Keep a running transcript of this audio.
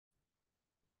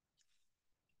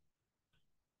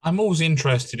I'm always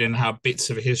interested in how bits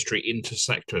of history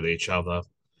intersect with each other.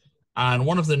 And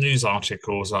one of the news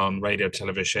articles on Radio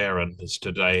Television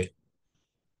today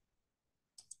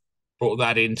brought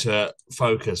that into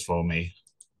focus for me.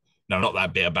 No, not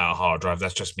that bit about hard drive.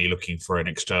 That's just me looking for an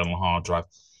external hard drive.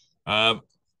 Um,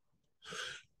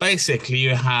 Basically,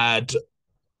 you had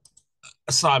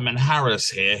Simon Harris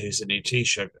here, who's a new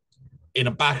Taoiseach, in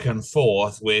a back and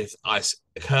forth with Isaac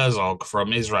Herzog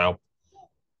from Israel.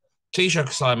 Taoiseach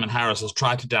Simon Harris has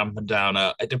tried to dampen down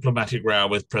a diplomatic row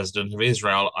with President of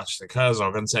Israel, Isaac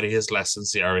Herzog, and said he has less than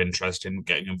zero interest in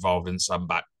getting involved in some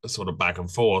back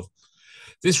and forth.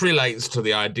 This relates to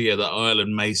the idea that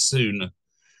Ireland may soon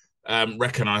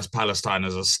recognize Palestine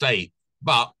as a state.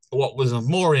 But what was of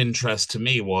more interest to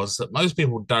me was that most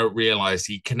people don't realize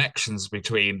the connections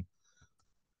between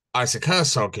Isaac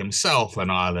Herzog himself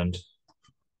and Ireland.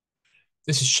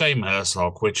 This is Shame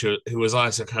Herzog, who was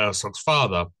Isaac Herzog's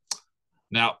father.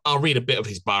 Now, I'll read a bit of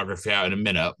his biography out in a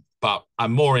minute, but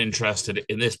I'm more interested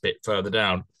in this bit further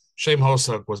down. Shame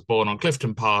Herzog was born on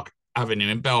Clifton Park Avenue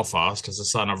in Belfast as the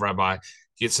son of Rabbi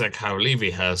Yitzhak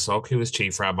Herzog, who was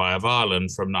Chief Rabbi of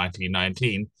Ireland from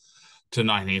 1919 to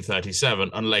 1937,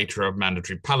 and later of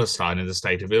Mandatory Palestine in the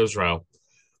State of Israel.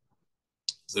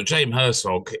 So James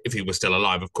Herzog, if he was still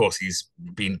alive, of course he's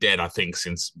been dead, I think,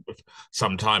 since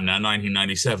some time now,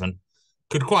 1997,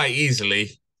 could quite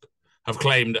easily have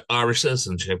claimed Irish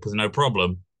citizenship with no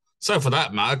problem. So for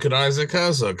that matter, could Isaac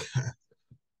Herzog.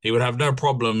 He would have no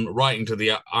problem writing to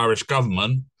the Irish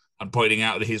government and pointing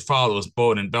out that his father was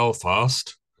born in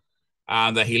Belfast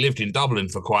and that he lived in Dublin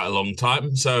for quite a long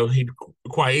time. So he'd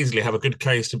quite easily have a good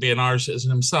case to be an Irish citizen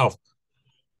himself.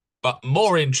 But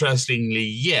more interestingly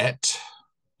yet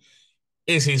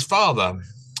is his father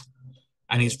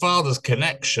and his father's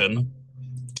connection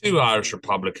to Irish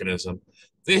republicanism.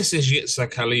 This is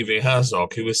Yitzhak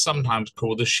Herzog, who is sometimes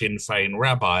called the Sinn Féin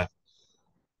rabbi.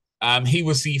 He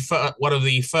was one of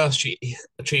the first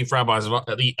chief rabbis,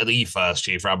 the first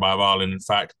chief rabbi of Ireland, in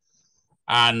fact,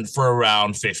 and for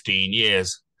around 15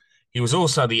 years. He was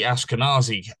also the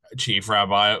Ashkenazi chief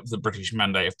rabbi of the British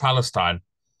Mandate of Palestine.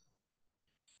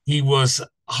 He was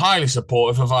highly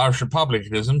supportive of Irish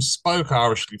republicanism, spoke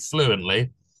Irish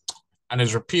fluently, and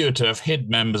is reputed to have hid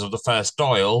members of the First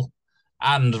Dáil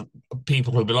and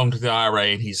people who belonged to the IRA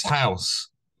in his house.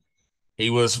 He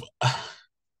was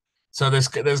so there's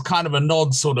kind of an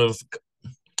odd sort of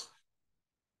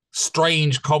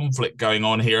strange conflict going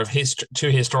on here of two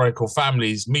historical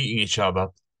families meeting each other,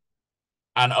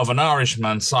 and of an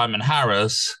Irishman, Simon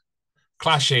Harris,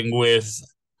 clashing with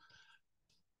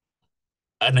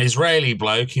an Israeli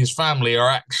bloke whose family are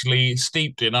actually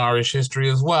steeped in Irish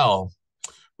history as well,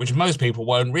 which most people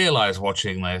won't realize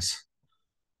watching this.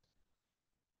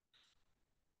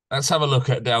 Let's have a look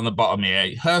at down the bottom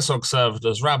here. Herzog served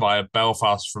as rabbi of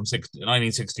Belfast from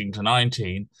 1916 to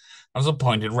 19, and was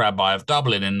appointed rabbi of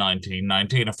Dublin in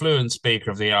 1919. A fluent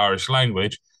speaker of the Irish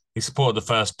language, he supported the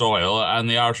First Dáil and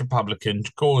the Irish Republican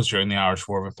cause during the Irish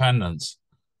War of Independence,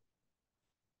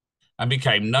 and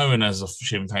became known as a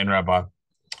Sinn Féin rabbi.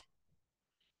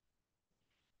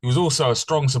 He was also a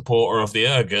strong supporter of the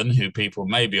Irgun, who people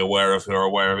may be aware of who are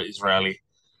aware of Israeli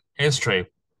history.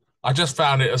 I just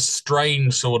found it a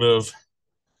strange sort of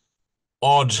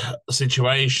odd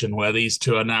situation where these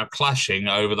two are now clashing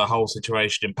over the whole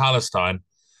situation in Palestine,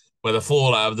 where the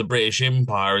fallout of the British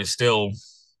Empire is still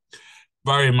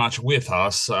very much with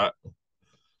us.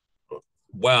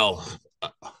 Well,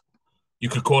 you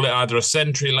could call it either a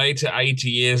century later, 80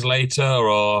 years later,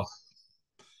 or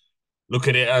look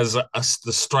at it as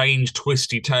the strange,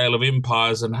 twisty tale of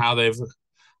empires and how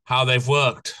they've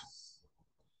worked.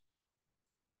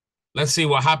 Let's see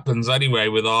what happens anyway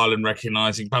with Ireland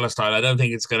recognising Palestine. I don't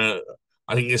think it's going to.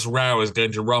 I think this row is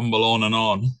going to rumble on and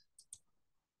on.